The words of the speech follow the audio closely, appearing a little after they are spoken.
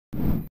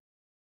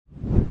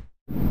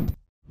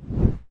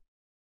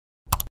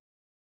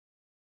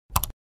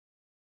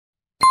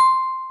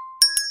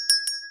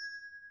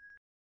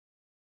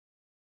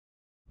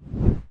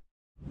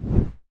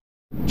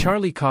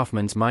Charlie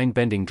Kaufman's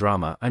mind-bending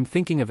drama I'm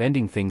Thinking of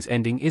Ending Things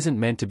ending isn't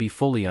meant to be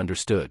fully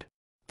understood.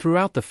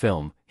 Throughout the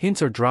film,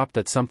 hints are dropped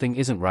that something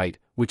isn't right,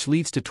 which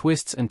leads to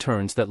twists and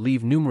turns that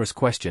leave numerous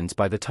questions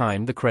by the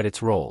time the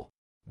credits roll.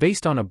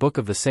 Based on a book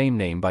of the same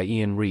name by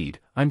Ian Reid,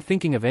 I'm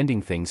Thinking of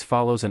Ending Things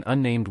follows an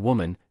unnamed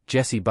woman,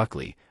 Jessie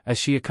Buckley, as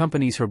she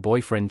accompanies her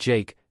boyfriend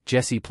Jake,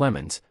 Jesse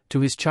Plemons, to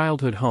his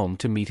childhood home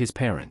to meet his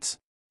parents.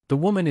 The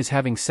woman is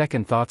having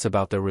second thoughts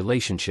about their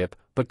relationship,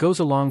 but goes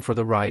along for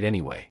the ride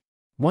anyway.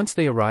 Once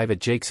they arrive at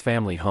Jake's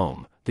family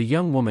home, the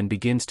young woman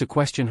begins to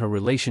question her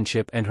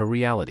relationship and her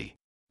reality.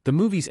 The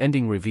movie's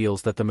ending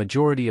reveals that the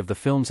majority of the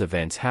film's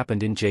events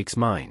happened in Jake's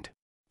mind.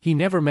 He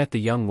never met the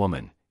young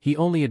woman, he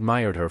only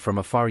admired her from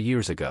afar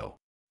years ago.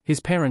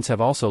 His parents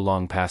have also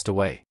long passed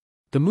away.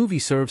 The movie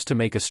serves to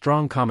make a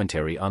strong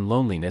commentary on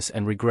loneliness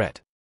and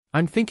regret.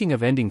 I'm Thinking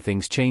of Ending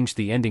Things changed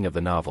the ending of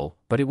the novel,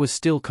 but it was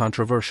still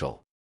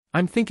controversial.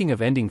 I'm Thinking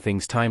of Ending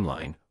Things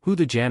timeline, who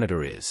the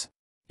janitor is.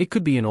 It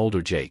could be an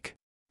older Jake.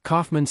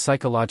 Kaufman's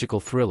psychological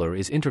thriller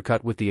is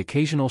intercut with the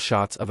occasional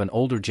shots of an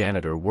older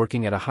janitor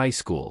working at a high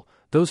school.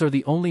 Those are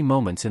the only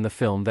moments in the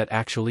film that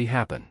actually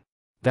happen.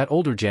 That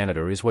older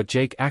janitor is what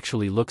Jake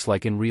actually looks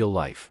like in real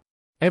life.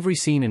 Every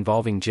scene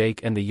involving Jake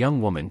and the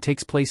young woman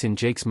takes place in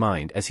Jake's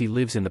mind as he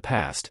lives in the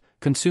past,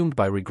 consumed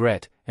by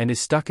regret, and is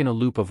stuck in a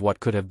loop of what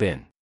could have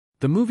been.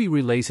 The movie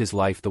relays his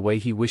life the way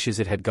he wishes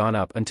it had gone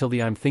up until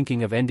the I'm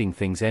Thinking of Ending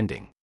Things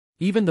ending.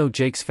 Even though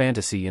Jake's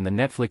fantasy in the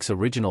Netflix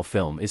original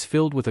film is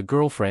filled with a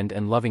girlfriend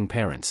and loving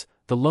parents,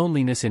 the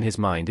loneliness in his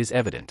mind is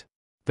evident.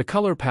 The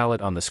color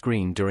palette on the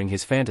screen during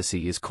his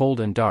fantasy is cold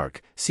and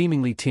dark,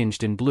 seemingly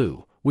tinged in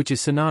blue, which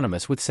is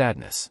synonymous with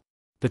sadness.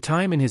 The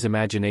time in his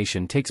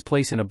imagination takes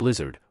place in a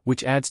blizzard,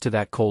 which adds to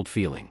that cold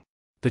feeling.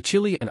 The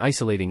chilly and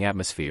isolating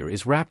atmosphere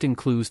is wrapped in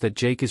clues that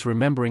Jake is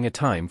remembering a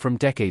time from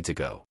decades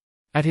ago.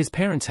 At his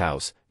parents'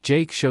 house,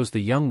 Jake shows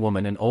the young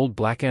woman an old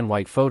black and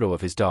white photo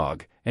of his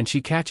dog, and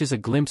she catches a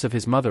glimpse of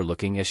his mother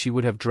looking as she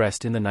would have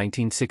dressed in the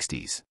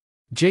 1960s.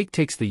 Jake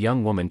takes the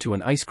young woman to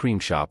an ice cream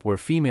shop where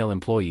female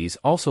employees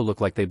also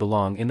look like they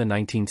belong in the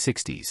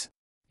 1960s.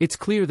 It's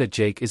clear that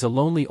Jake is a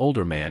lonely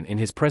older man in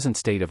his present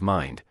state of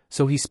mind,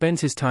 so he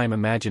spends his time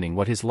imagining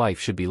what his life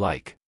should be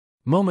like.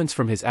 Moments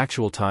from his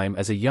actual time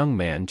as a young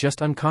man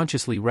just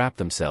unconsciously wrap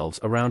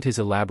themselves around his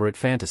elaborate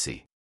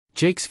fantasy.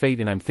 Jake's fate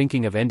in I'm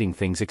Thinking of Ending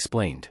Things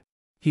explained.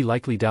 He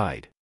likely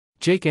died.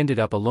 Jake ended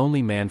up a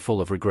lonely man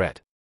full of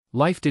regret.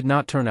 Life did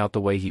not turn out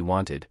the way he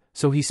wanted,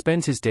 so he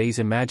spends his days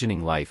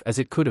imagining life as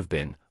it could have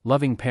been,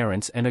 loving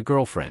parents and a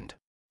girlfriend.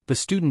 The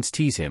students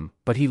tease him,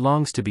 but he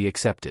longs to be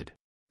accepted.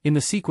 In the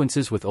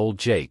sequences with old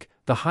Jake,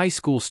 the high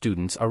school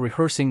students are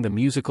rehearsing the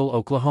musical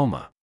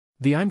Oklahoma.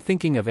 The I'm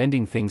Thinking of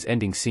Ending Things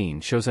ending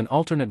scene shows an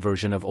alternate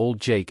version of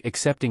old Jake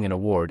accepting an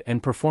award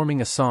and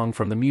performing a song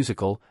from the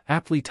musical,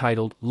 aptly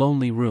titled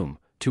Lonely Room,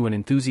 to an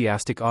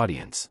enthusiastic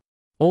audience.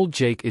 Old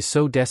Jake is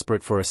so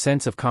desperate for a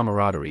sense of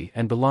camaraderie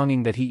and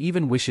belonging that he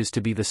even wishes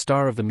to be the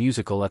star of the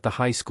musical at the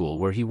high school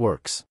where he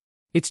works.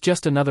 It's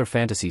just another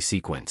fantasy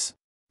sequence.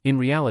 In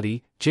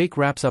reality, Jake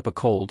wraps up a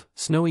cold,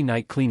 snowy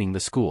night cleaning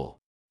the school.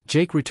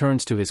 Jake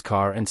returns to his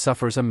car and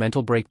suffers a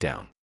mental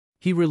breakdown.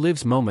 He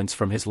relives moments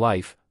from his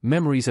life,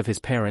 memories of his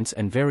parents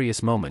and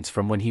various moments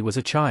from when he was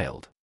a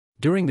child.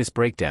 During this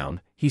breakdown,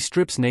 he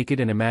strips naked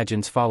and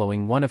imagines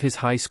following one of his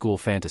high school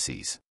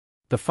fantasies.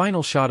 The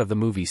final shot of the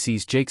movie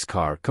sees Jake's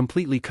car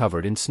completely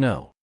covered in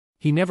snow.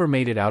 He never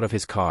made it out of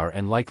his car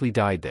and likely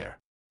died there.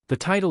 The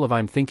title of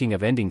I'm Thinking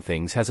of Ending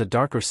Things has a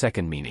darker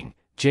second meaning.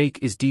 Jake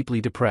is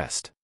deeply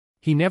depressed.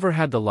 He never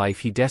had the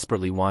life he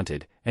desperately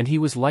wanted, and he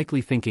was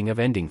likely thinking of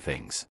ending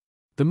things.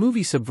 The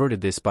movie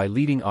subverted this by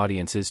leading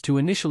audiences to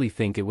initially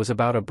think it was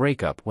about a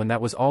breakup when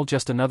that was all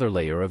just another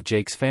layer of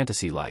Jake's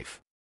fantasy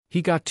life.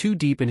 He got too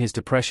deep in his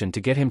depression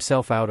to get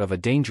himself out of a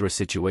dangerous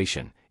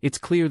situation. It's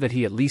clear that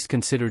he at least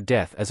considered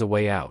death as a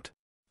way out.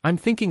 I'm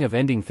Thinking of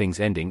Ending Things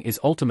ending is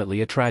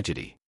ultimately a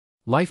tragedy.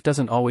 Life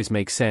doesn't always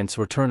make sense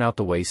or turn out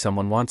the way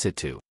someone wants it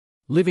to.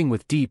 Living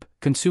with deep,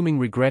 consuming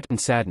regret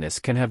and sadness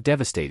can have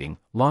devastating,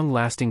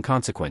 long-lasting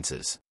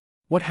consequences.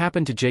 What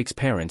happened to Jake's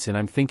parents in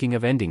I'm Thinking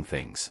of Ending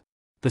Things?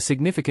 The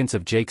significance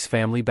of Jake's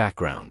family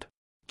background.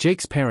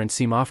 Jake's parents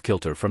seem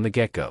off-kilter from the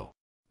get-go.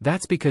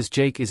 That's because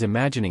Jake is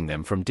imagining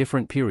them from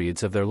different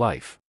periods of their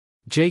life.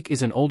 Jake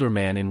is an older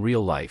man in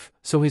real life,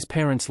 so his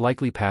parents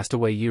likely passed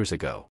away years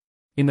ago.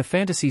 In the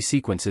fantasy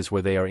sequences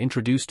where they are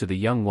introduced to the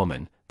young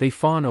woman, they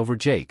fawn over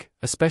Jake,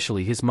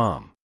 especially his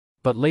mom.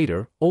 But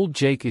later, old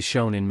Jake is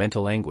shown in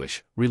mental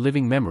anguish,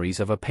 reliving memories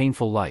of a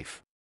painful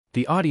life.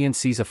 The audience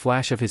sees a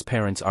flash of his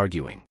parents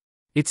arguing.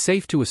 It's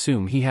safe to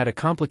assume he had a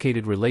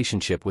complicated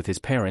relationship with his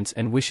parents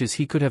and wishes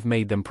he could have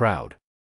made them proud.